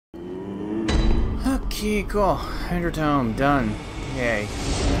Okay, cool. Undertone, done. Yay.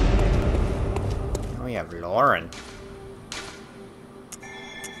 Oh, we have Lauren.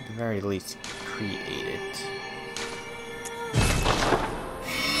 At the very least, create it.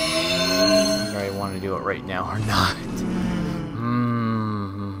 Whether I want to do it right now or not.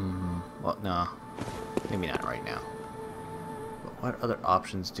 Well, no. Maybe not right now. But what other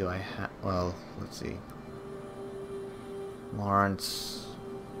options do I have? Well, let's see. Lawrence.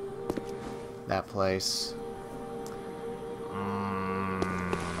 That place.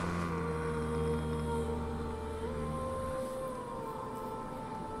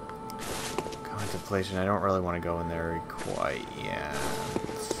 Contemplation. I don't really want to go in there quite yet.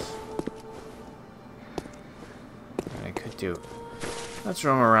 And I could do. Let's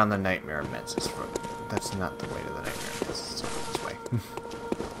roam around the Nightmare Menses. That's not the way to the Nightmare Menses. It's over this way.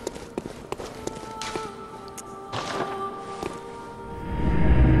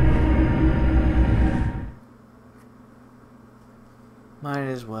 Might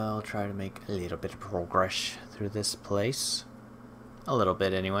as well try to make a little bit of progress through this place. A little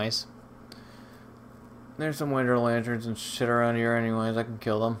bit, anyways. There's some winter lanterns and shit around here, anyways. I can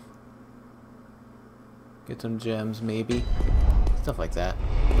kill them. Get some gems, maybe. Stuff like that.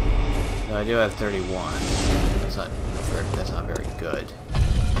 So I do have 31. That's not very good.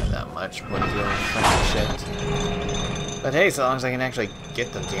 Not that much when dealing with shit. But hey, so long as I can actually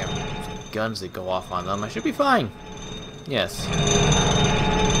get the damn guns that go off on them, I should be fine. Yes.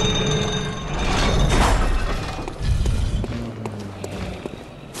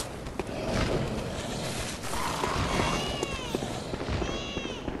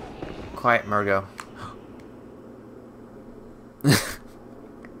 Quiet, Murgo.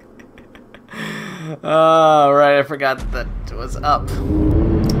 Oh, right, I forgot that was up.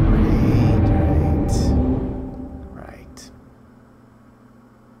 Right.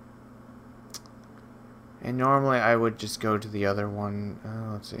 And normally I would just go to the other one.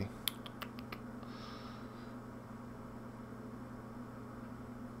 Let's see.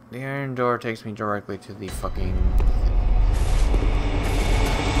 The iron door takes me directly to the fucking...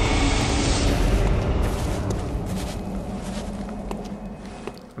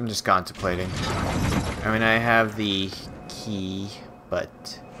 I'm just contemplating. I mean, I have the key,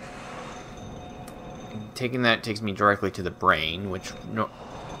 but taking that takes me directly to the brain, which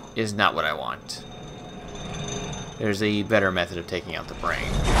is not what I want. There's a better method of taking out the brain.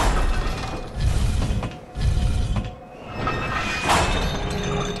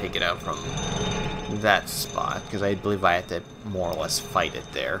 I want to take it out from that spot, because I believe I have to more or less fight it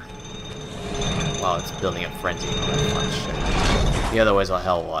there while it's building up frenzy and all that fun shit. The other way's a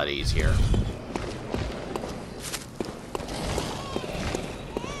hell of a lot easier.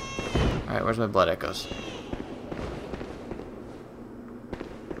 Alright, where's my blood echoes?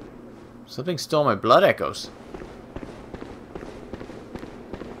 Something stole my blood echoes.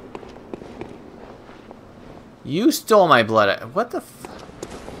 You stole my blood. What the f...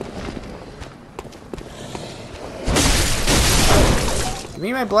 Give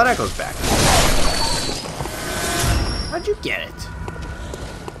me my blood echoes back. How'd you get it?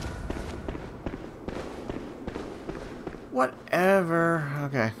 Whatever.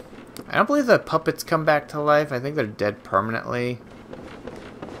 Okay. I don't believe the puppets come back to life. I think they're dead permanently.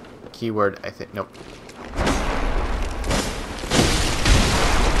 Keyword, I think. Nope.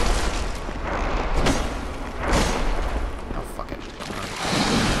 Oh, fuck it.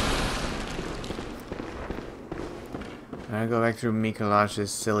 I'm gonna go back through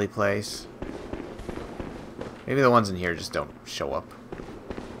Mikolash's silly place. Maybe the ones in here just don't show up.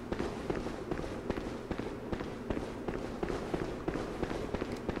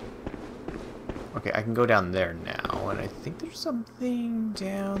 Okay, I can go down there now, and I think there's something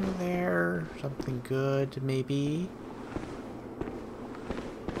down there. Something good, maybe.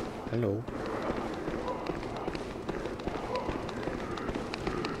 Hello.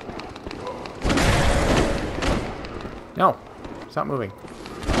 No, stop moving.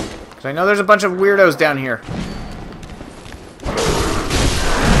 Because I know there's a bunch of weirdos down here.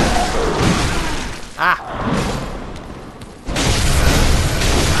 Ah!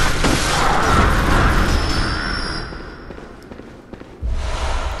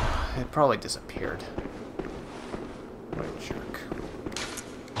 It probably disappeared. What a jerk.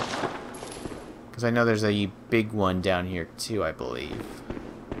 Because I know there's a big one down here too, I believe.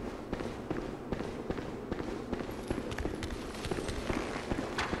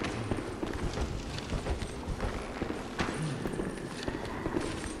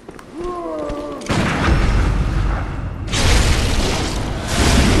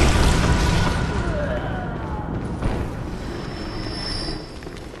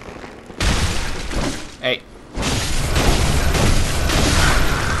 Hey.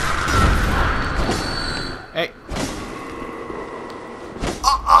 Hey.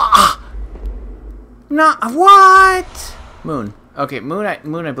 Not what? Moon. Okay, Moon. I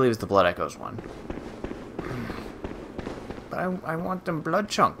believe is the Blood Echoes one. But I want them blood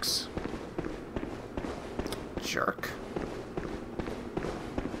chunks. Jerk.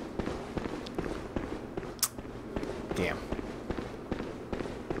 Damn.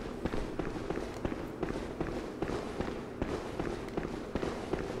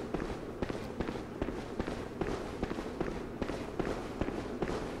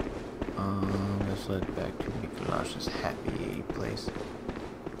 Let's head back to Nikolash's happy place.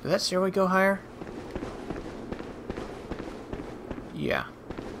 Did that stairway go higher? Yeah.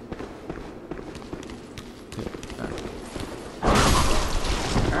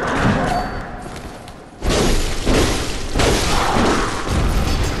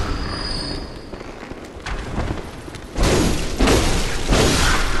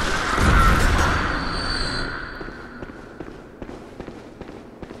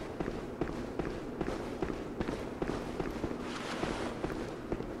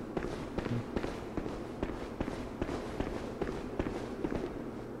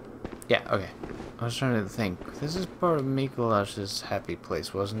 Yeah, okay. I was trying to think. This is part of Mikolash's happy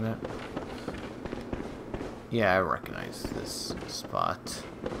place, wasn't it? Yeah, I recognize this spot.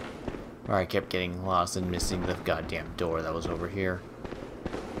 Where I kept getting lost and missing the goddamn door that was over here.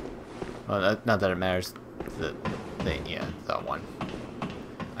 Well, not that it matters. The thing, yeah, that one.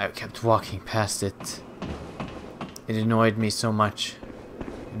 I kept walking past it. It annoyed me so much.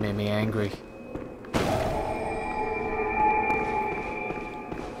 It made me angry.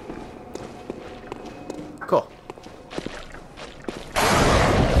 Cool.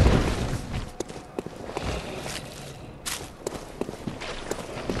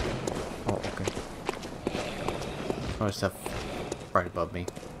 Oh, okay. More stuff right above me.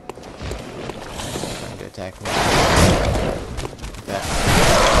 Trying to attack me. That.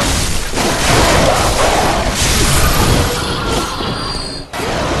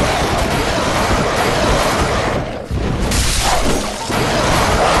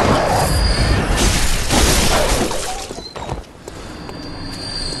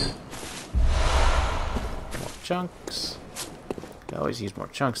 Chunks. Could always use more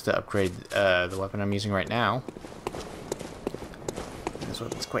chunks to upgrade the weapon I'm using right now. This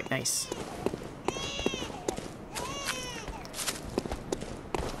weapon's quite nice.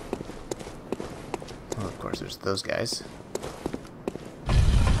 Well, of course, there's those guys.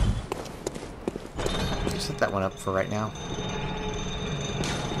 Just set that one up for right now.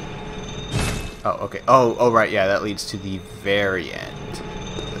 Oh, okay. Oh, right. Yeah, that leads to the very end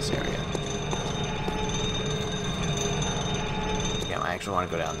of this area. I actually want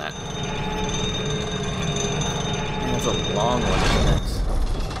to go down that. Man, that's a long one, isn't it?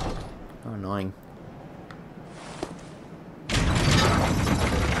 How annoying.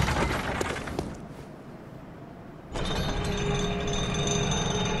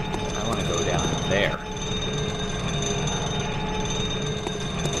 I want to go down there.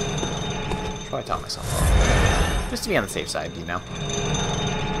 Probably taught myself off. Just to be on the safe side, you know?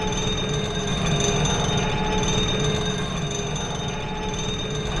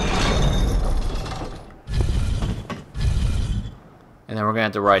 And then we're gonna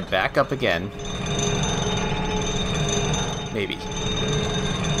have to ride back up again. Maybe.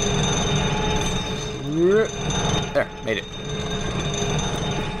 There, made it.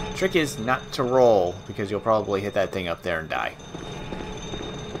 Trick is not to roll, because you'll probably hit that thing up there and die.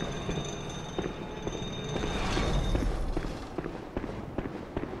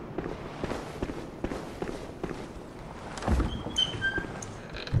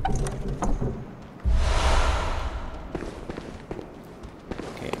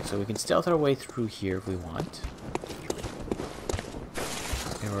 So we can stealth our way through here if we want.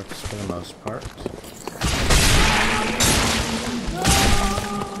 It works for the most part.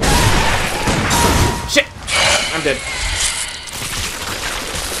 Shit! I'm dead.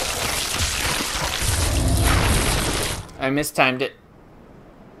 I mistimed it.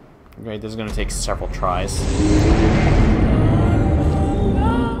 Great, this is going to take several tries.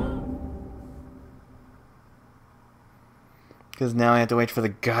 Because now I have to wait for the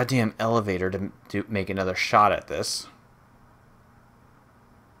goddamn elevator to make another shot at this.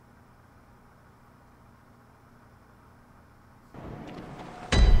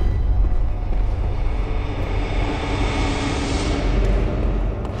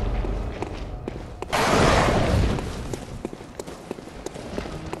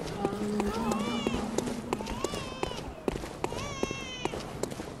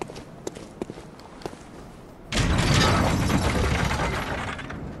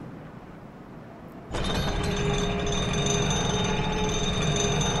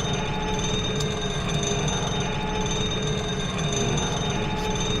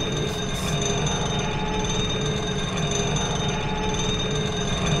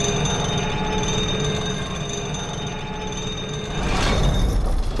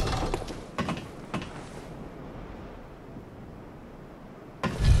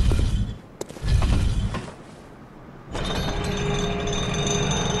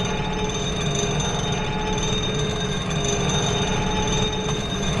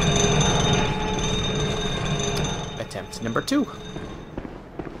 too.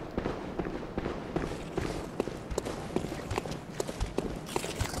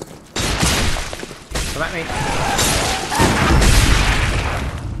 Come at me.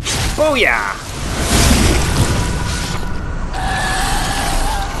 Booyah!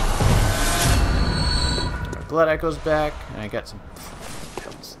 My blood echoes back, and I got some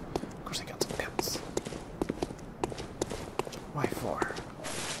pills. Of course I got some pills. Why for?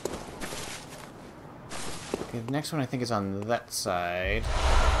 Okay, the next one I think is on that side.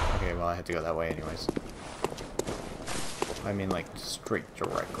 Okay, well I have to go that way anyways. I mean like straight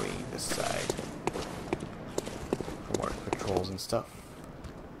directly this side. For more patrols and stuff.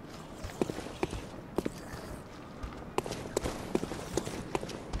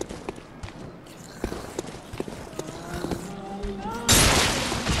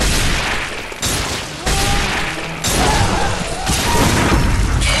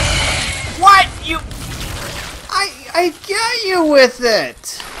 I got you with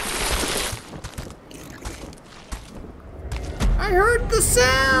it! I heard the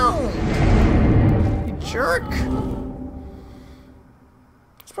sound! You jerk!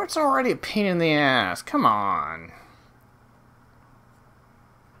 This part's already a pain in the ass. Come on.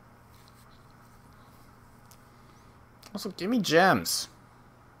 Also, give me gems.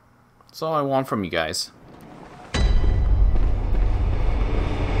 That's all I want from you guys.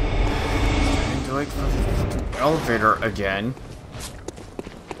 Into like the elevator again.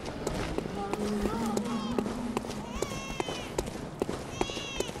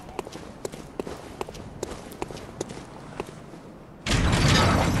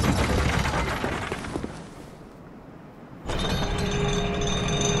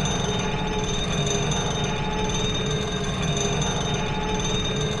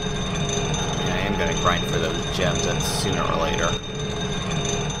 Grind for those gems and sooner or later.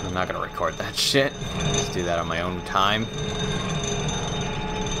 I'm not gonna record that shit. Just do that on my own time.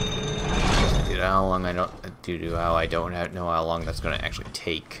 Due to how long I don't, due to how I don't know how long that's gonna actually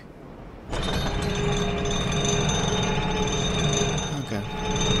take. Okay.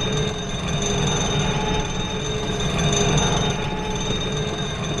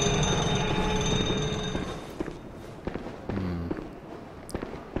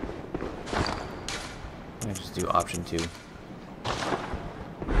 Do option 2.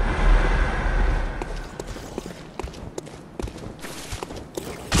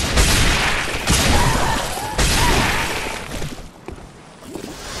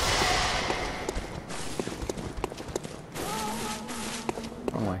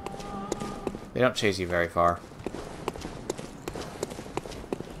 Wrong way. They don't chase you very far.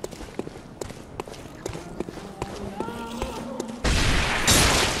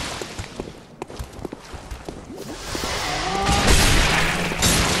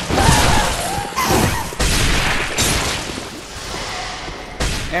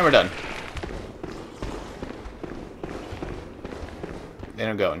 And we're done. They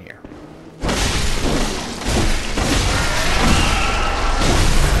don't go in here.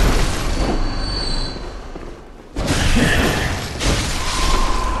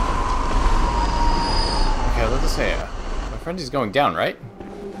 Okay, let's just say, my friend is going down, right?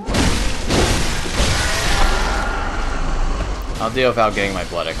 I'll deal without getting my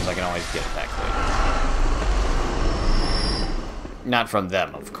blood, because I can always get it back later. Not from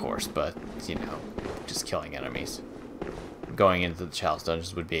them, of course, but, you know, just killing enemies. Going into the chalice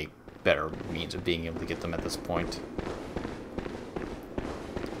dungeons would be a better means of being able to get them at this point.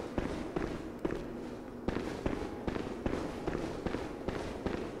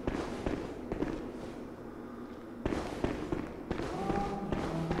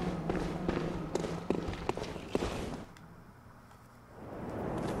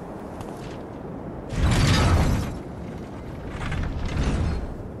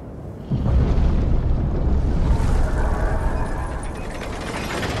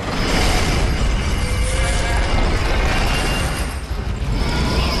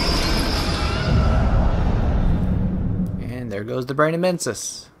 There goes the brain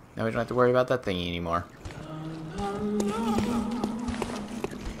immensus. Now we don't have to worry about that thingy anymore.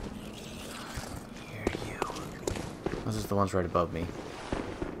 Here, you. Those are the ones right above me.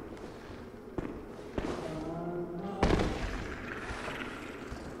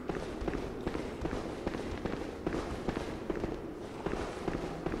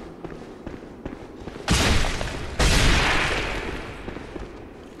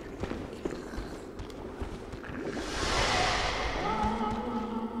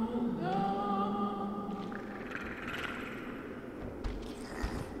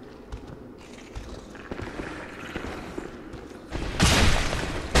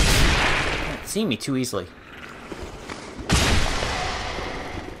 See me too easily.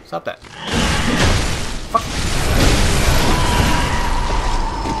 Stop that. Fuck.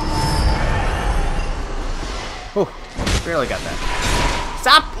 Oh, barely got that.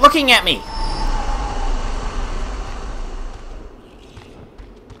 Stop looking at me!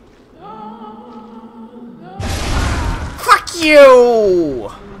 Fuck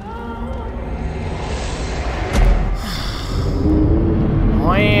you!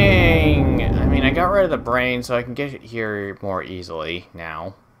 Annoying. I mean, I got rid of the brain, so I can get here more easily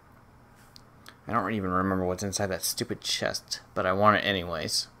now. I don't even remember what's inside that stupid chest, but I want it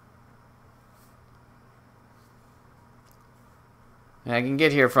anyways. And I can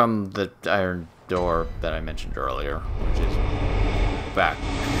get here from the iron door that I mentioned earlier, which is back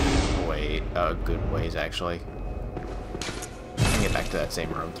way, a good ways actually. I can get back to that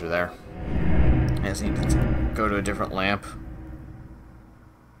same room through there. I just need to go to a different lamp.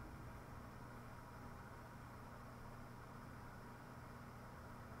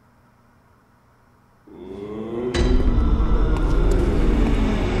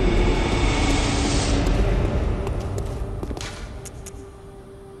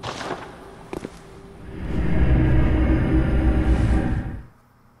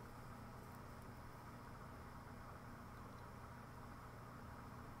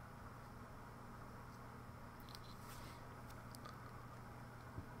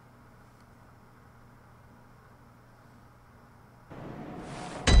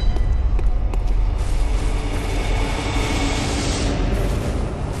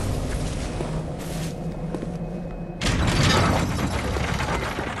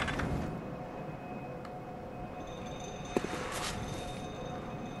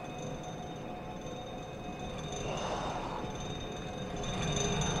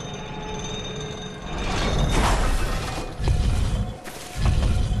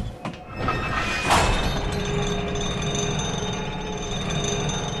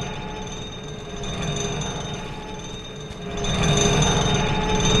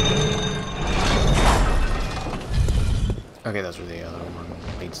 Okay, that's where the other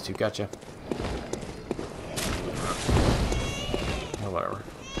one leads to. Gotcha. Or whatever.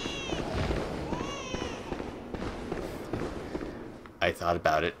 I thought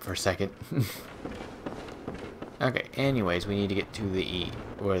about it for a second. Okay, anyways, we need to get to the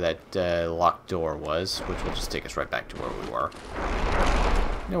where that locked door was, which will just take us right back to where we were.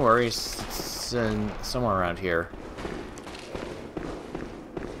 No worries, it's somewhere around here.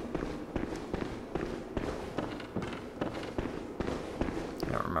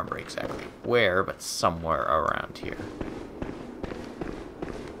 I don't remember exactly where, but somewhere around here.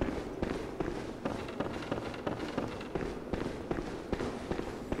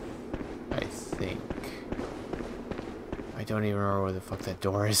 I think. I don't even remember where the fuck that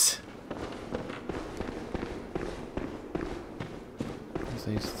door is. This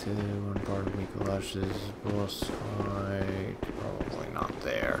leads to one part of Mikolash's boss fight. Probably not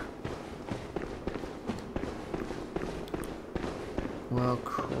there. Well,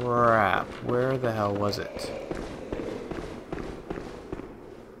 crap. Where the hell was it?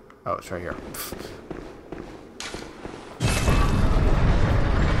 Oh, it's right here.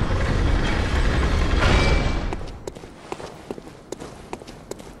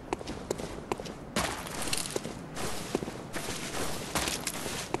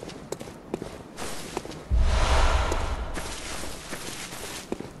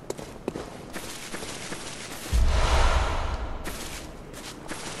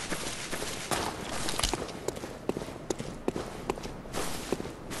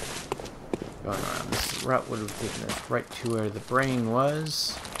 Going around this route would have taken us right to where the brain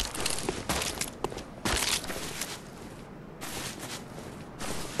was.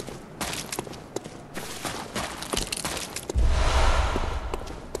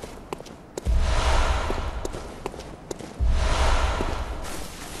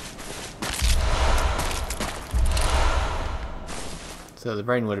 So the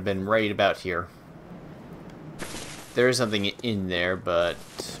brain would have been right about here. There is something in there, but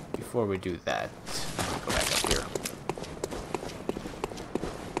before we do that, I'll go back up here.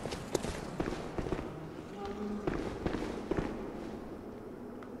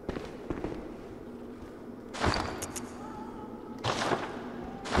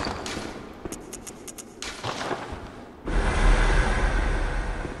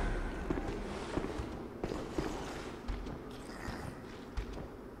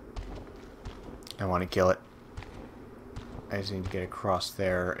 I want to kill it. I just need to get across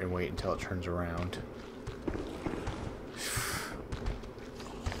there and wait until it turns around.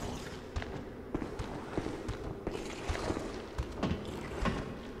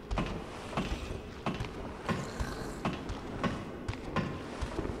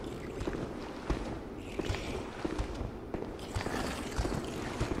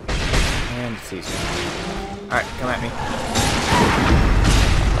 Alright, come at me.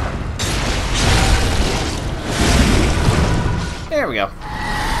 There we go.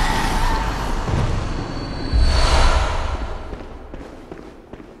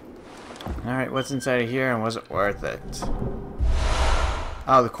 Alright, what's inside of here and was it worth it?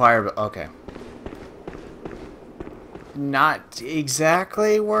 Oh, the choir. Okay. Not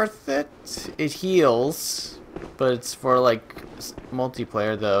exactly worth it. It heals, but it's for like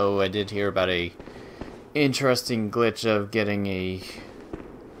multiplayer. Though I did hear about a interesting glitch of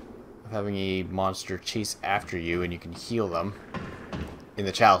having a monster chase after you, and you can heal them in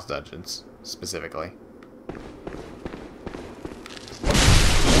the chalice dungeons specifically.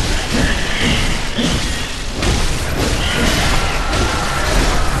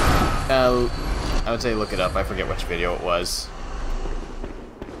 I would say look it up. I forget which video it was.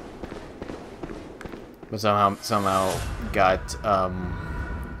 But somehow got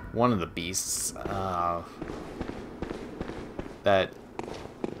one of the beasts that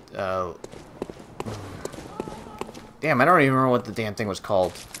damn, I don't even remember what the damn thing was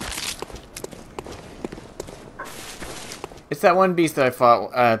called. It's that one beast that I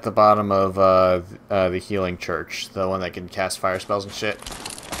fought at the bottom of the healing church, the one that can cast fire spells and shit.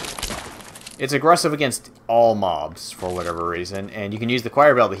 It's aggressive against all mobs for whatever reason, and you can use the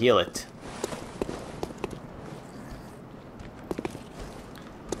choir bell to heal it.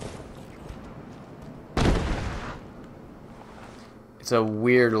 It's a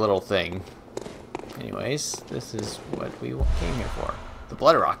weird little thing. Anyways, this is what we came here for. The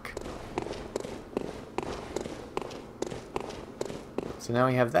Blood Rock. So now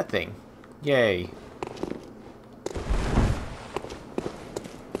we have that thing. Yay.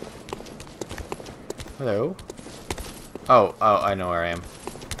 Hello? Oh, I know where I am.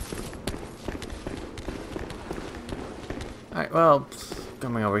 Alright, well,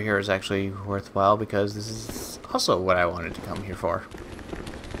 coming over here is actually worthwhile because this is also what I wanted to come here for.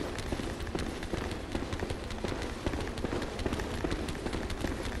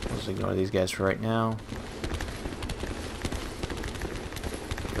 Let's ignore these guys for right now.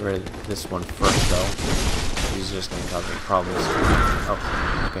 Get rid of this one first, though. He's just going to cause me problems.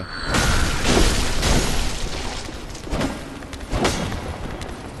 Oh, okay.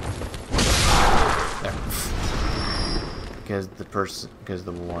 Because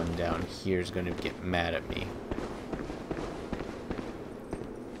the one down here is going to get mad at me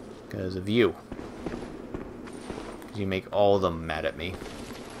because of you. Because you make all of them mad at me.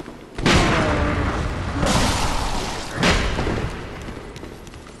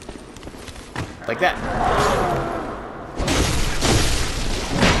 Like that.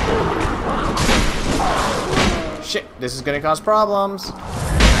 Shit, this is going to cause problems.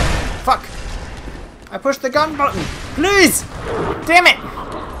 Fuck. I pushed the gun button. Please! Damn it!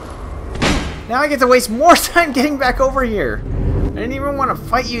 Now I get to waste more time getting back over here. I didn't even want to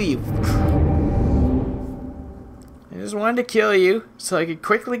fight you, I just wanted to kill you so I could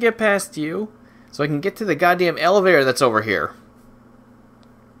quickly get past you so I can get to the goddamn elevator that's over here.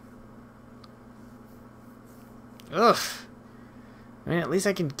 Ugh. I mean, at least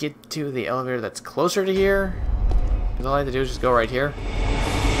I can get to the elevator that's closer to here. Because all I have to do is just go right here.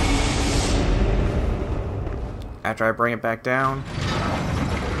 After I bring it back down.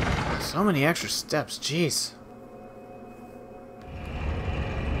 So many extra steps, jeez.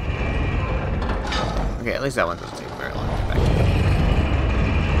 Okay, at least that one doesn't take very long to get back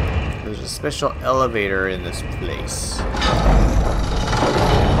to. There's a special elevator in this place.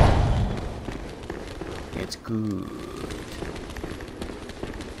 It's good.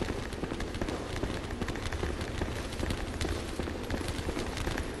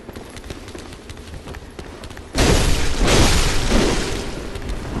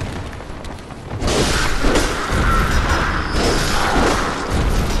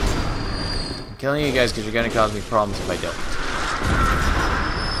 Killing you guys because you're going to cause me problems if I don't.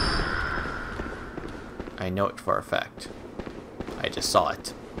 I know it for a fact. I just saw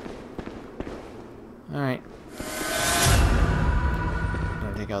it. Alright.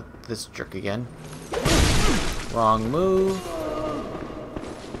 Gonna take out this jerk again. Wrong move.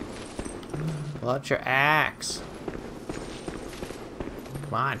 Pull out your axe.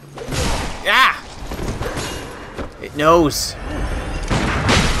 Come on. Ah! It knows.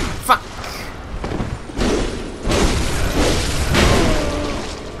 Fuck.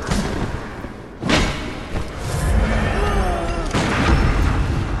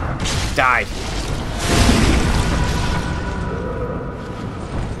 Died.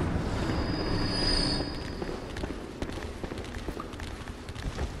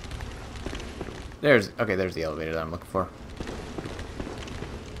 There's the elevator that I'm looking for.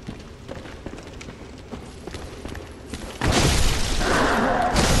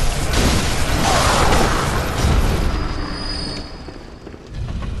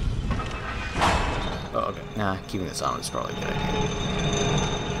 Oh, okay. Nah, keeping this on is probably a good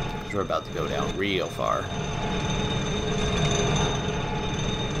idea. We're about to go down real far.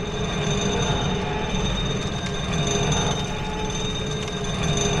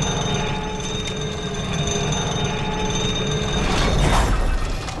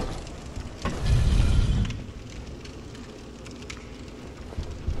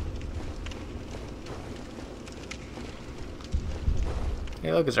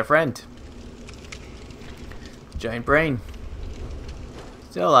 Hey, look, it's our friend. Giant brain.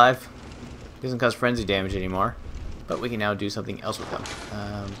 Still alive. Doesn't cause frenzy damage anymore. But we can now do something else with them.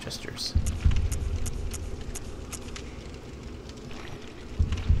 Gestures.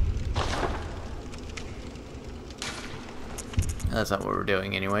 That's not what we're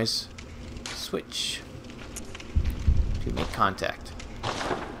doing anyways. Switch. To make contact.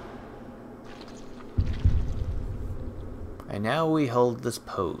 And now we hold this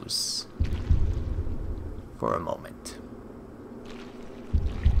pose for a moment.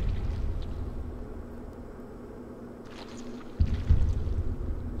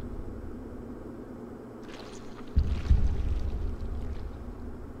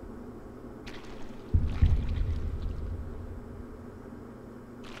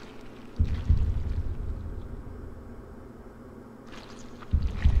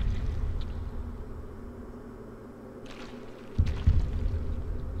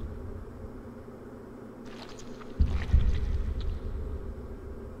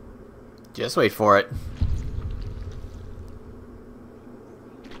 Just wait for it.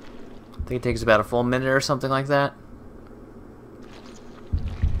 I think it takes about a full minute or something like that.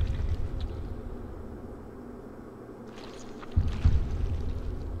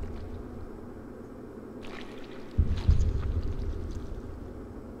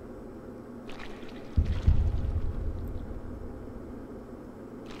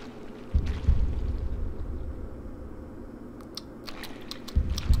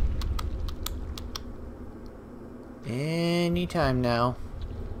 Anytime now.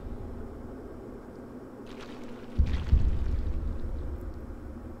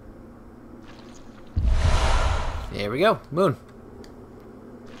 There we go. Moon.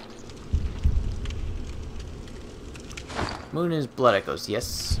 Moon is blood echoes,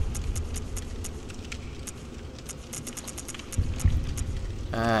 yes.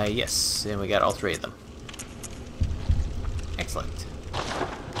 Yes, and we got all three of them. Excellent.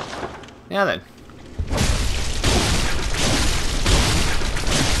 Now then.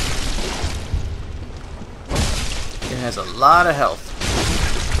 It has a lot of health.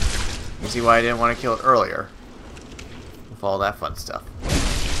 You see why I didn't want to kill it earlier. With all that fun stuff.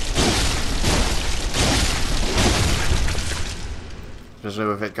 Especially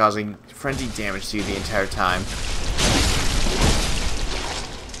with it causing frenzy damage to you the entire time.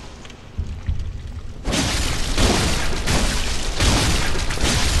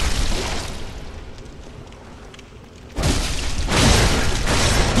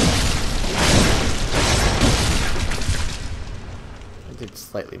 Did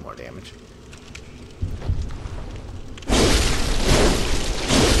slightly more damage.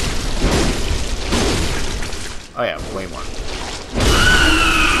 Oh yeah, way more.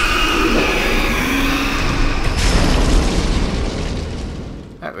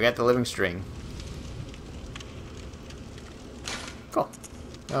 Alright, we got the living string. Cool.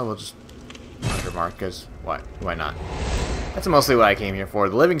 Oh, we'll just mark because why not? That's mostly what I came here for.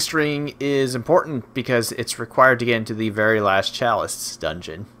 The living string is important because it's required to get into the very last chalice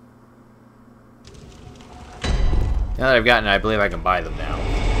dungeon. Now that I've gotten it, I believe I can buy them now.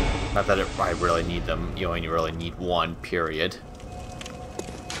 Not that I really need them. You only really need one, period.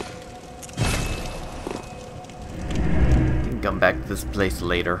 I can come back to this place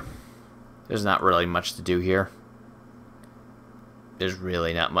later. There's not really much to do here. There's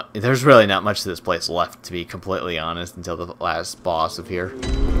really not much to this place left, to be completely honest, until the last boss of here.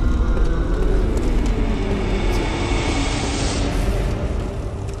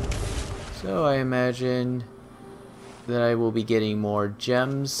 So I imagine that I will be getting more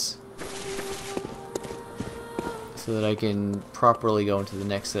gems so that I can properly go into the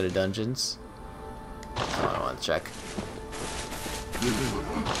next set of dungeons. Oh, I want to check.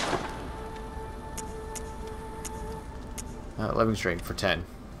 Living string for 10.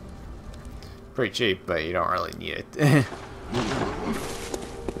 Pretty cheap, but you don't really need it.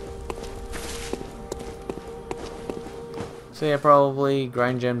 So yeah, probably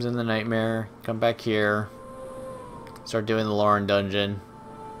grind gems in the nightmare, come back here, start doing the Lauren dungeon,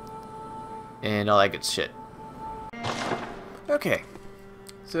 and all that good shit. Okay,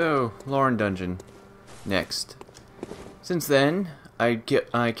 so Lauren dungeon next. Since then, I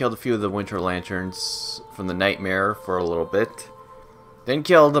killed a few of the winter lanterns from the nightmare for a little bit. Didn't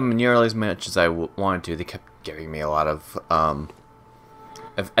kill them nearly as much as I wanted to. They kept giving me a lot of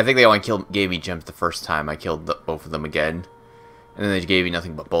I think they only gave me gems the first time. I killed both of them again, and then they gave me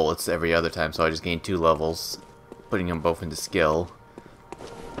nothing but bullets every other time. So I just gained 2 levels, putting them both into skill,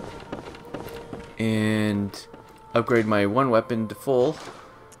 and upgrade my one weapon to full.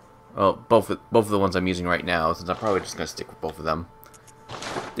 Well, both of the ones I'm using right now, since I'm probably just gonna stick with both of them.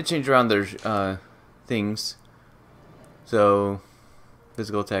 Did change around their things. So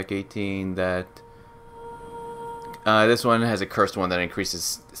physical attack 18. That this one has a cursed one that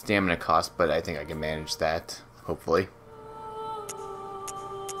increases stamina cost, but I think I can manage that. Hopefully.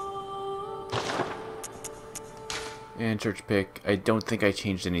 And church pick. I don't think I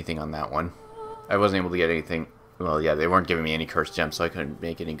changed anything on that one. I wasn't able to get anything. Well, yeah, they weren't giving me any cursed gems, so I couldn't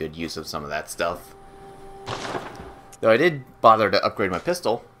make any good use of some of that stuff. Though I did bother to upgrade my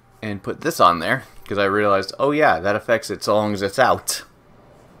pistol and put this on there, because I realized, oh yeah, that affects it so long as it's out.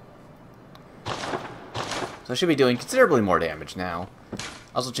 So I should be doing considerably more damage now.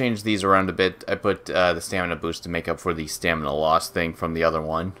 Also changed these around a bit. I put the stamina boost to make up for the stamina loss thing from the other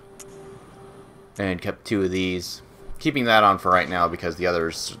one. And kept 2 of these. Keeping that on for right now because the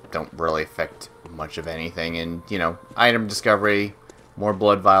others don't really affect much of anything. And, you know, item discovery, more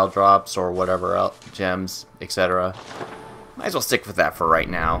blood vial drops or whatever else, gems, etc. Might as well stick with that for right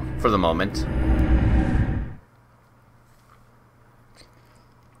now, for the moment.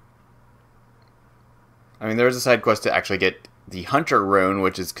 I mean, there is a side quest to actually get the Hunter rune,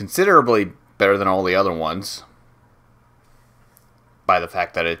 which is considerably better than all the other ones. By the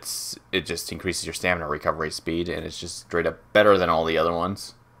fact that it just increases your stamina recovery speed, and it's just straight up better than all the other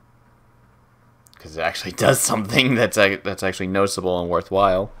ones. Because it actually does something that's actually noticeable and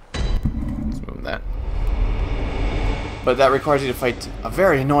worthwhile. Let's move that. But that requires you to fight a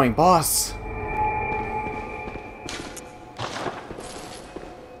very annoying boss.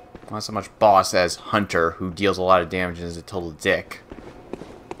 Not so much boss as Hunter, who deals a lot of damage and is a total dick.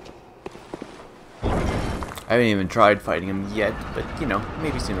 I haven't even tried fighting him yet, but, you know,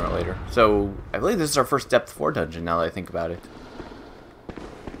 maybe sooner or later. So, I believe this is our first Depth 4 dungeon, now that I think about it.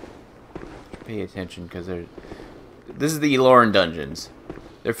 Pay attention, because this is the Eloran dungeons.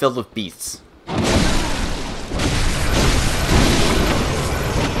 They're filled with beasts. Man,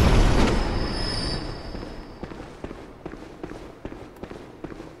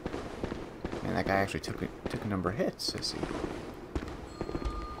 that guy actually took a number of hits, I see.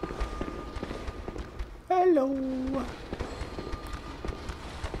 Hello.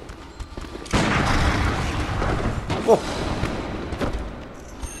 Whoa.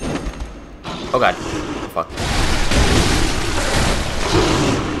 Oh god. Fuck.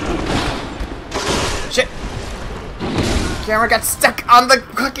 Shit. Camera got stuck on the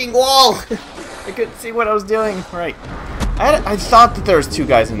fucking wall. I couldn't see what I was doing. Right. I thought that there was 2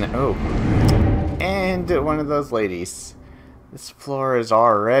 guys in there. Oh. And one of those ladies. This floor is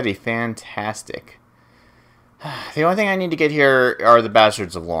already fantastic. The only thing I need to get here are the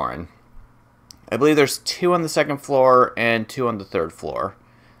Bastards of Lauren. I believe there's 2 on the 2nd floor and 2 on the 3rd floor.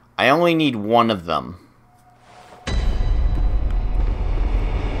 I only need 1 of them.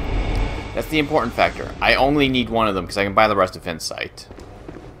 That's the important factor. I only need 1 of them because I can buy the rest of Finn's site.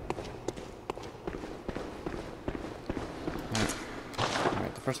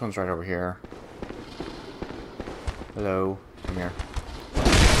 Alright, the first one's right over here. Hello, come here.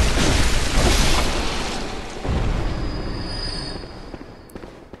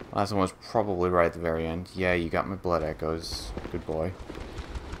 Last one was probably right at the very end. Yeah, you got my blood echoes. Good boy.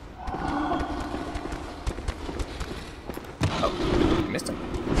 Oh, missed him.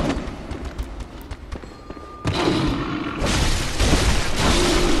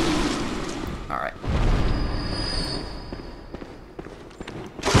 Alright.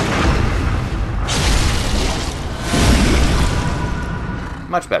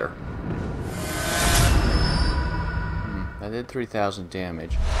 Much better. That did 3,000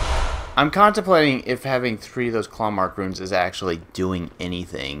 damage. I'm contemplating if having 3 of those claw mark runes is actually doing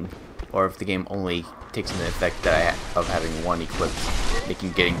anything, or if the game only takes the effect that of having 1 equipped,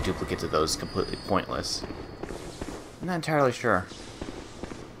 making getting duplicates of those completely pointless. I'm not entirely sure.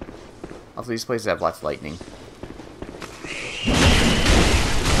 Also, these places have lots of lightning.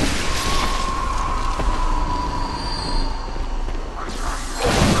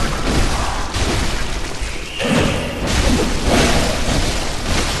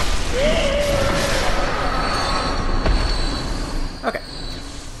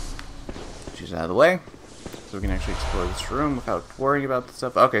 Out of the way, so we can actually explore this room without worrying about the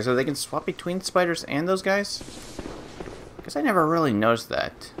stuff. Okay, so they can swap between spiders and those guys? Guess I never really noticed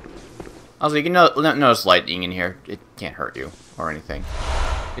that. Also, you can notice lightning in here. It can't hurt you or anything.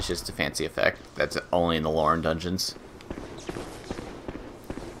 It's just a fancy effect that's only in the Lauren dungeons.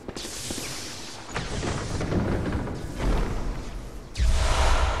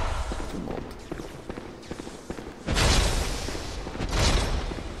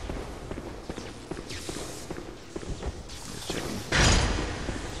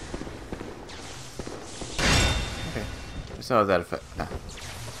 So have that effect.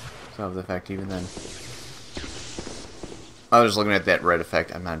 So have the effect even then. I was looking at that red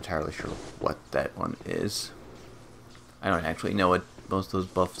effect. I'm not entirely sure what that one is. I don't actually know what most of those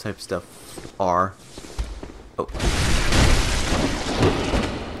buff type stuff are. Oh.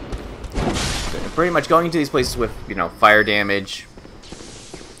 Pretty much going into these places with, you know, fire damage.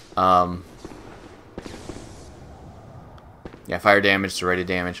 Yeah, fire damage, serrated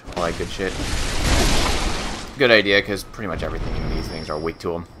damage, all that good shit. Good idea, because pretty much everything in these things are weak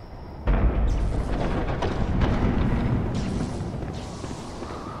to them.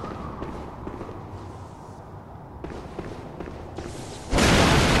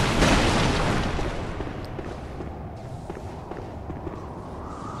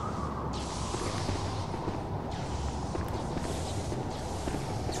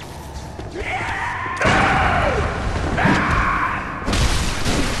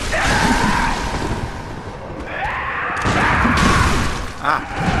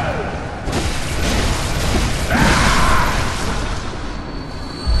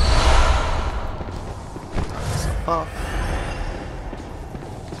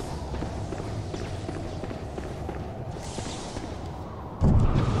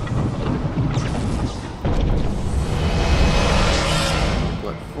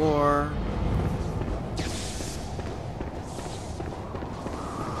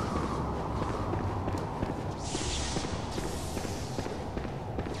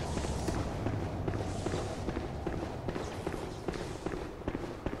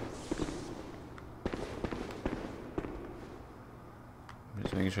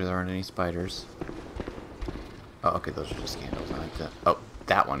 Just making sure there aren't any spiders. Oh, okay, those are just candles. I like that. Oh,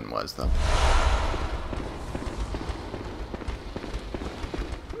 that one was, though.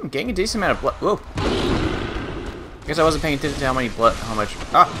 Getting a decent amount of blood. Whoa! I guess I wasn't paying attention to how much.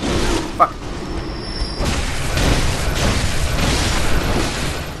 Ah! Fuck!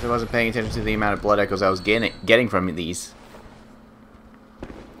 I wasn't paying attention to the amount of blood echoes I was getting from these.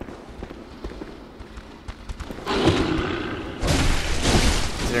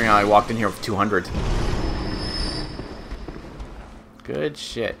 Considering how I walked in here with 200. Good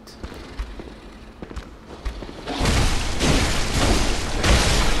shit.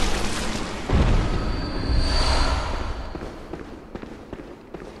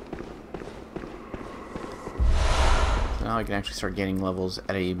 So now I can actually start gaining levels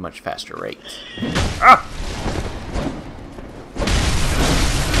at a much faster rate. Ah!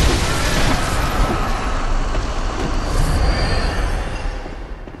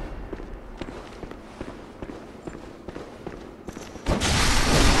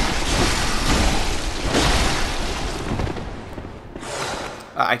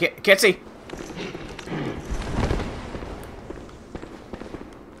 I can't see.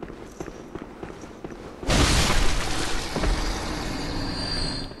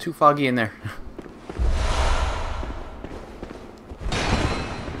 Too foggy in there.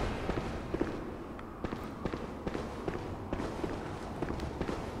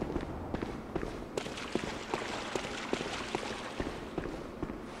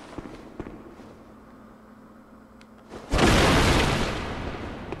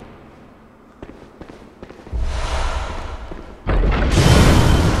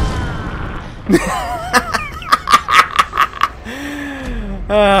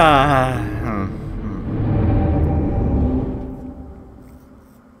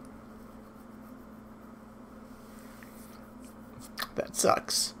 That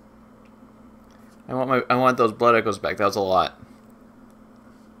sucks. I want those blood echoes back. That was a lot.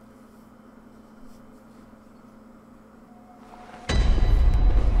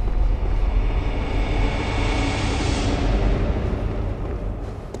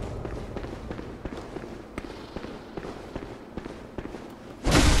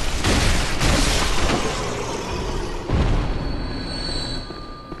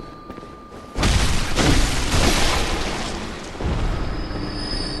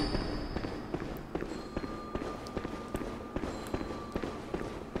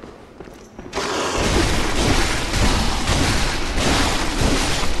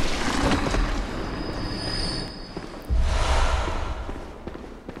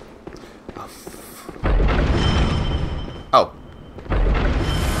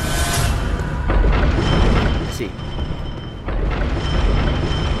 empty.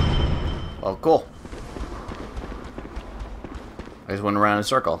 Well, cool. I just went around in a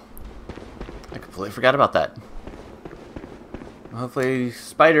circle. I completely forgot about that. Hopefully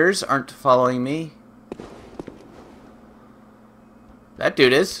spiders aren't following me. That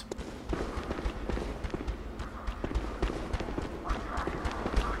dude is.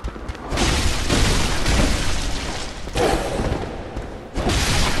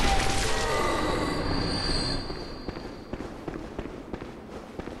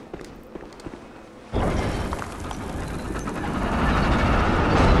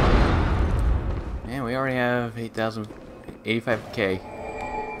 Man, we already have 8,085k.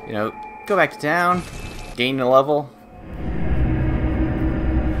 You know, go back to town, gain a level.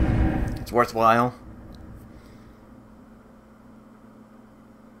 It's worthwhile.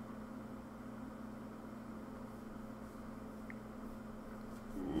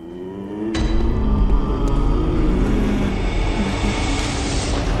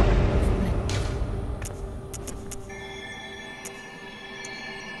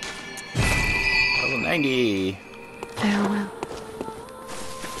 Level 90. Farewell.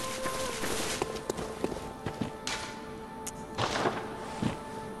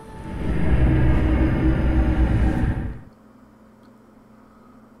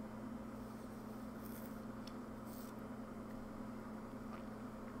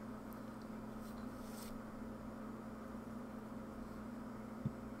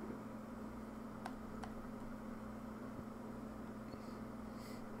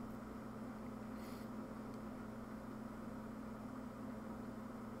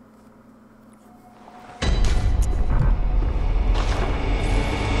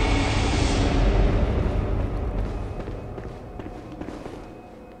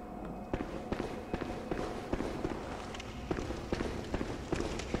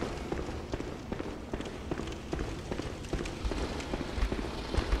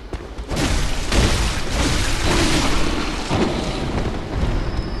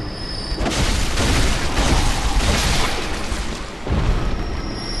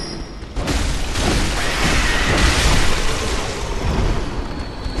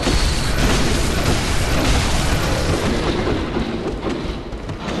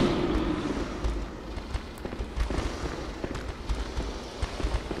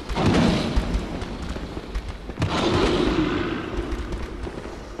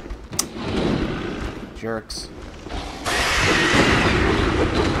 Jerks.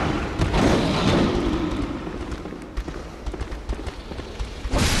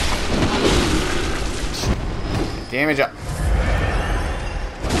 Damage up.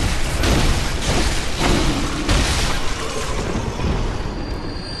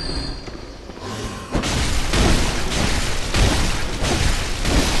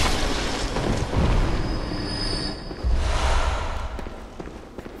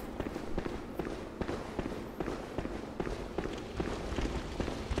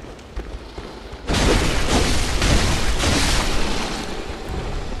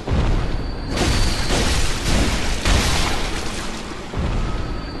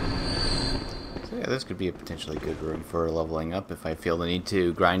 This could be a potentially good room for leveling up if I feel the need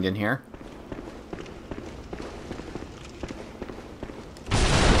to grind in here.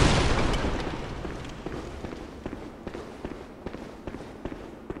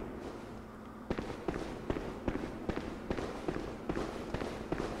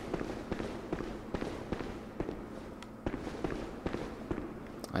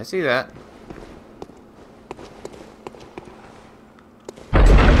 I see that.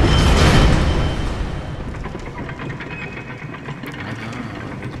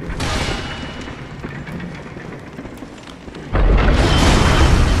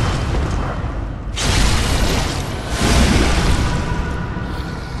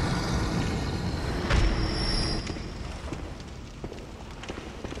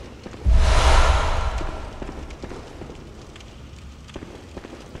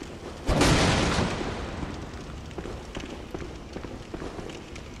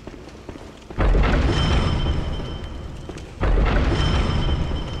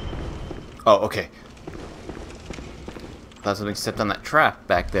 Oh, okay. Thought something stepped on that trap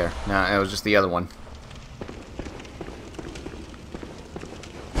back there. No, it was just the other one.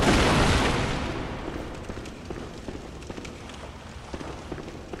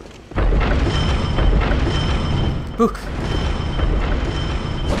 Ooh.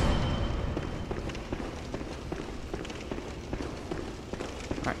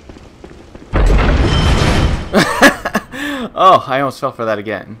 Alright. Oh, I almost fell for that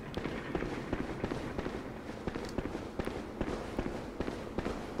again.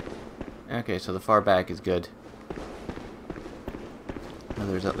 Okay, so the far back is good.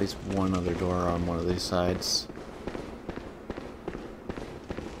 There's at least one other door on one of these sides.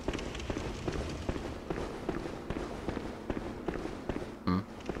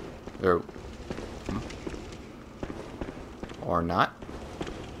 There. Or not.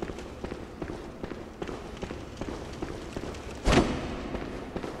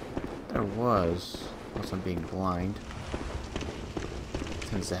 There was. Unless I'm being blind.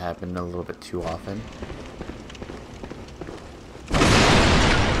 Tends to happen a little bit too often.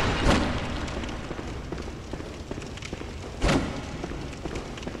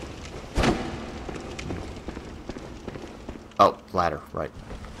 Oh, ladder, right.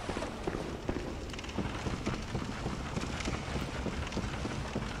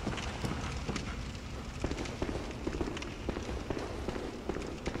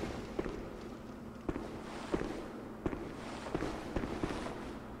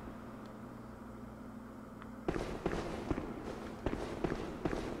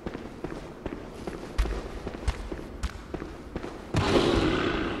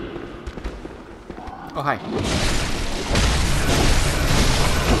 Oh, hi.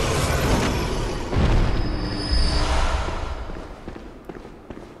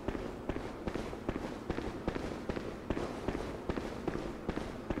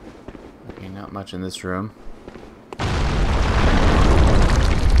 Okay, not much in this room.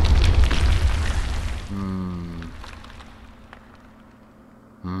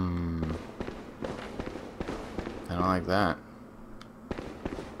 I don't like that.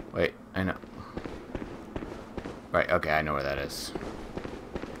 Wait, I know. Right, okay, I know where that is.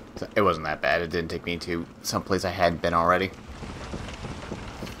 So it wasn't that bad. It didn't take me to someplace I hadn't been already.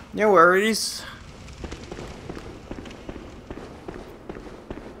 No worries.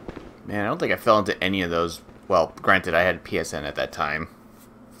 Man, I don't think I fell into any of those. Well, granted, I had PSN at that time.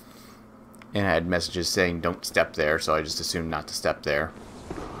 And I had messages saying don't step there, so I just assumed not to step there.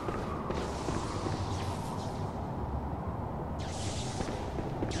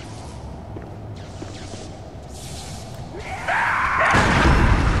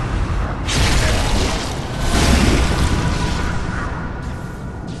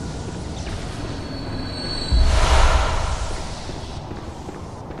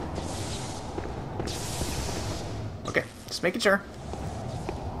 Okay, just making sure.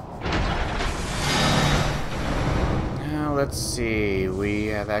 Now, let's see. We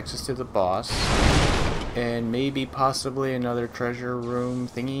have access to the boss. And maybe possibly another treasure room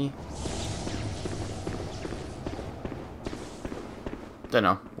thingy. Don't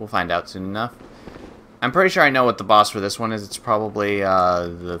know. We'll find out soon enough. I'm pretty sure I know what the boss for this one is. It's probably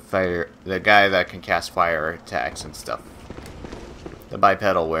the guy that can cast fire attacks and stuff. The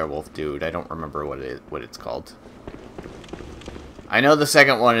bipedal werewolf dude. I don't remember what it's called. I know the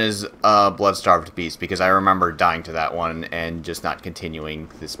second one is Blood-Starved Beast because I remember dying to that one and just not continuing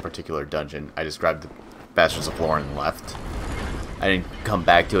this particular dungeon. I just grabbed the Bastards of Lorne and left. I didn't come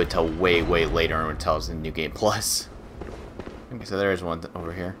back to it till way, way later until I was in New Game Plus. Okay, so there is one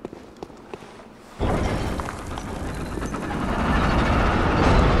over here.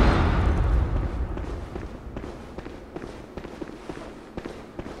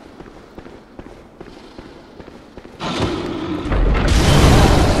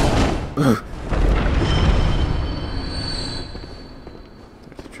 There's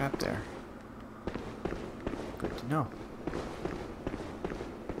a trap there. Good to know.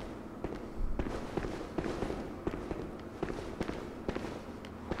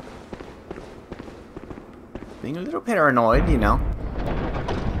 Being a little paranoid, you know.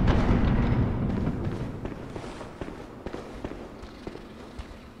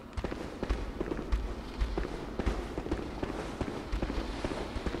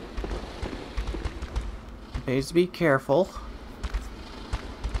 Pays to be careful.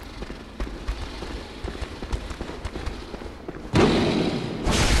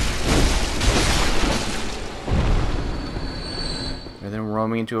 Rather than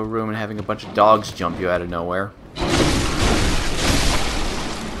roaming into a room and having a bunch of dogs jump you out of nowhere.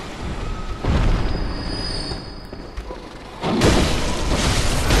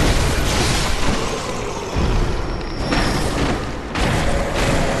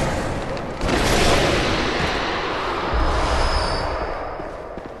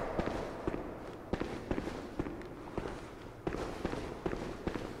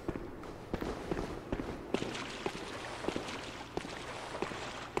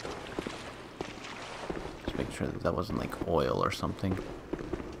 Sure that wasn't like oil or something.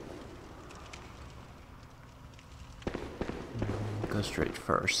 Go straight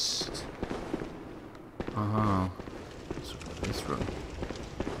first. This room.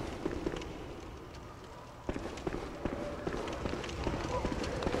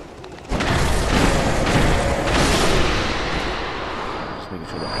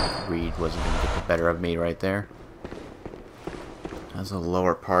 wasn't going to get the better of me right there. That's the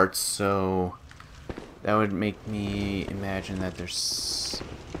lower parts, so that would make me imagine that there's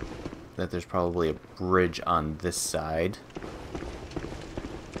probably a bridge on this side.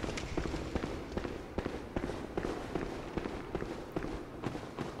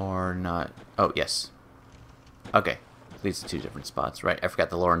 Or not. Oh, yes. Okay. Leads to two different spots. Right, I forgot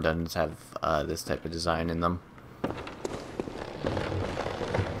the Lauren dungeons have this type of design in them.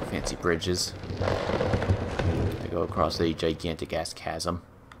 Fancy bridges. They go across a gigantic-ass chasm.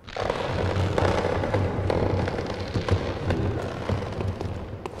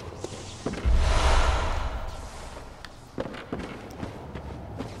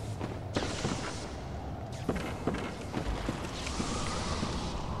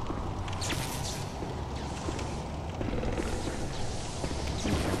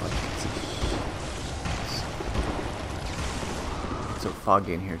 It's so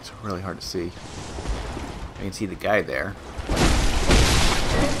foggy in here, it's really hard to see. I can see the guy there.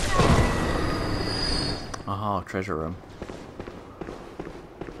 Oh, treasure room.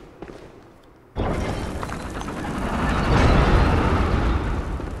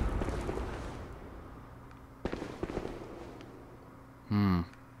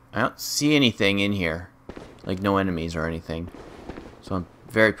 I don't see anything in here. Like, no enemies or anything. So I'm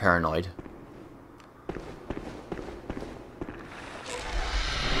very paranoid.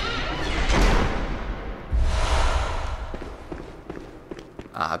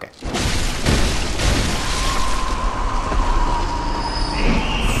 Ah, okay.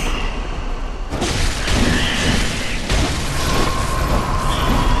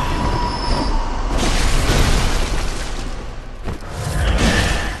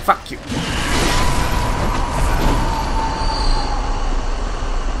 Fuck you.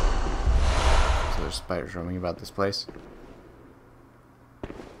 So there's spiders roaming about this place.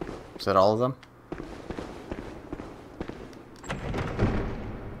 Is that all of them?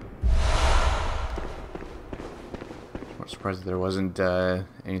 I'm surprised that there wasn't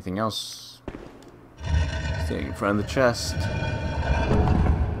anything else standing in front of the chest.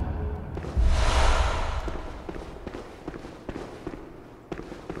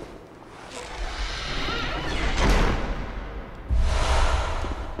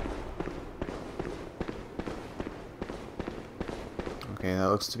 Okay, that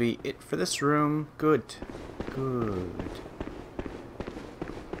looks to be it for this room. Good. Good.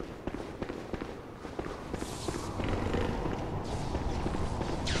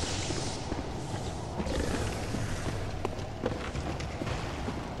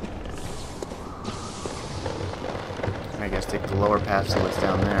 I guess take the lower path, see what's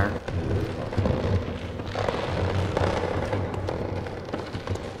down there.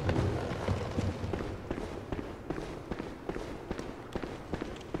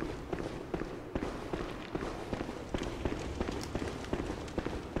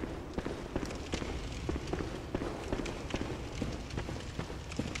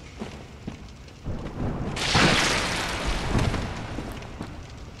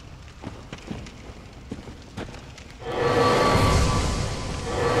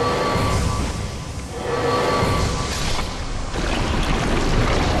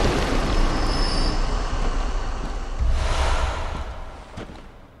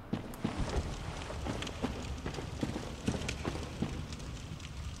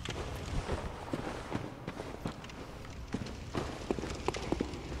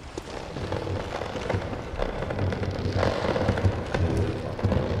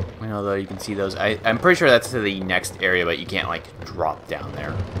 Although you can see those, I'm pretty sure that's to the next area, but you can't like drop down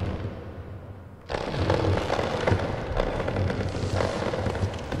there.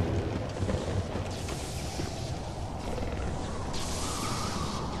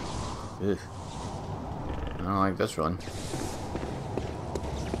 Ugh. I don't like this one.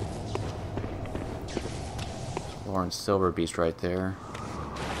 Lauren Silver Beast right there.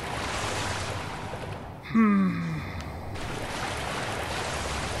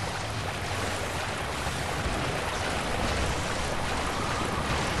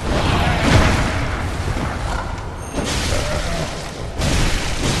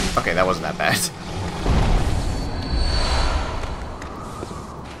 Okay, that wasn't that bad.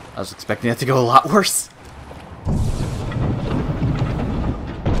 I was expecting that to go a lot worse.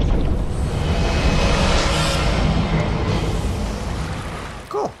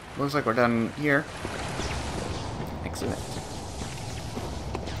 Cool. Looks like we're done here. Excellent.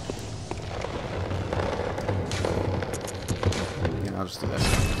 Yeah, I'll just do this.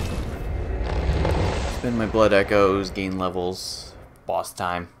 Spend my blood echoes, gain levels, boss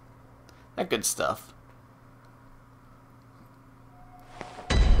time. That good stuff.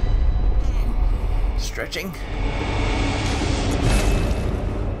 Stretching.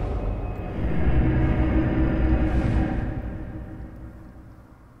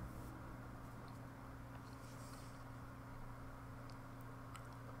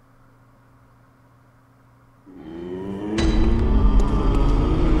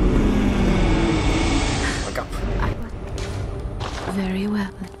 Wake up. Very well.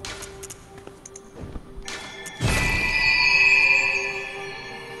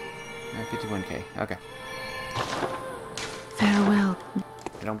 51K. Okay. Farewell.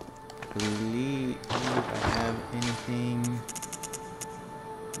 I don't believe I have anything.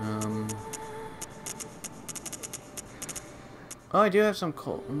 Oh, I do have some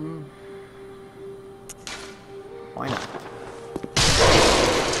coal. Why not?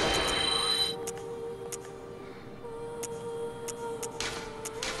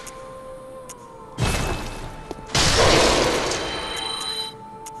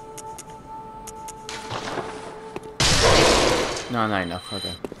 No, not enough.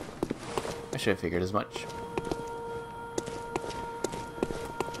 Okay. I should have figured as much.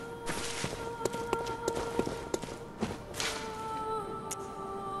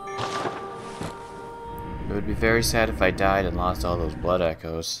 It would be very sad if I died and lost all those blood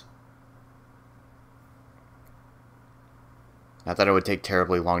echoes. Not that it would take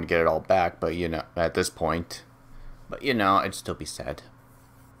terribly long to get it all back, but you know, at this point. But you know, I'd still be sad.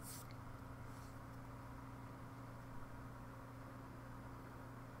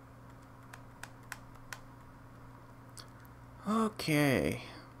 Okay.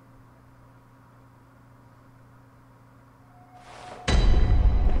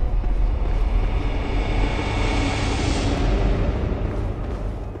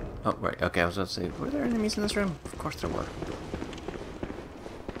 Oh, right. Okay, I was about to say, were there enemies in this room? Of course there were.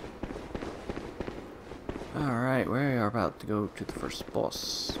 Alright, we are about to go to the first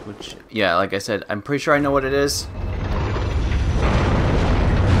boss, which, yeah, like I said, I'm pretty sure I know what it is.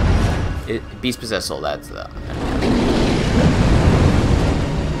 Beast Possessed Soul, that's the...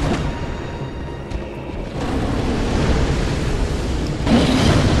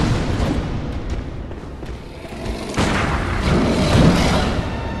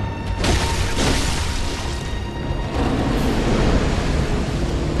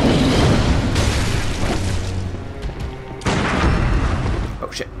 Oh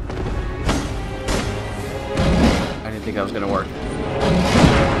shit. I didn't think that was gonna work.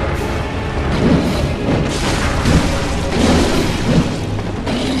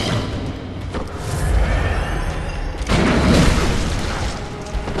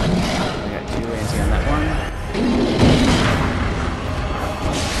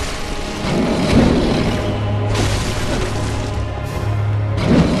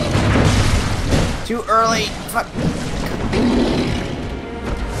 Too early! Fuck!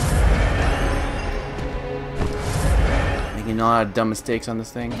 Making a lot of dumb mistakes on this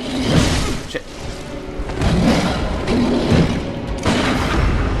thing. Shit.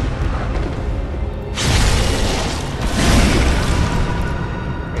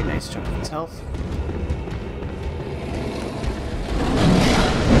 Very nice chunk of its health.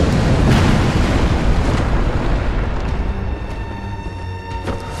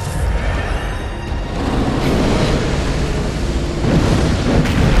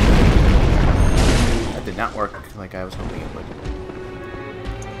 Not work like I was hoping it would.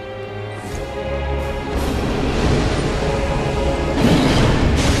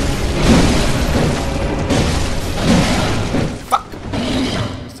 Fuck!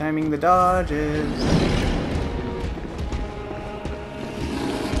 Just timing the dodges.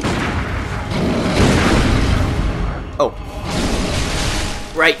 Oh.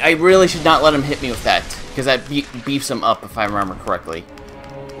 Right, I really should not let him hit me with that, because that beefs him up if I remember correctly.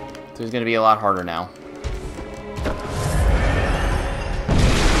 So it's going to be a lot harder now.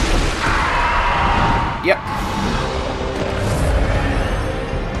 Yep.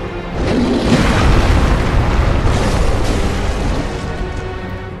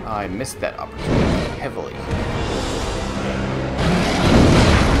 I missed that opportunity heavily.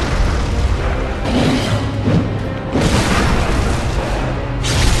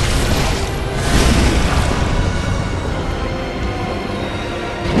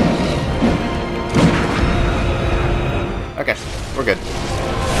 Okay, we're good.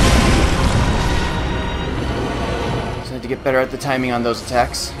 To get better at the timing on those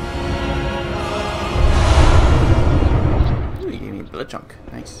attacks. Ooh, you gave me a blood chunk.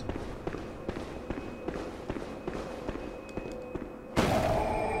 Nice.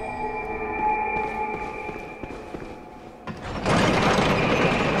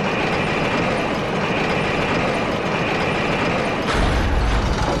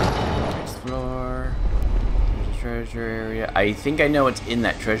 Next floor. treasure area. I think I know what's in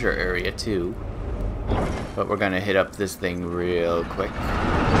that treasure area too. But we're gonna hit up this thing real quick.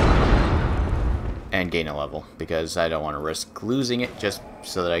 And gain a level, because I don't want to risk losing it just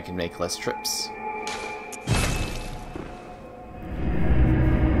so that I can make less trips.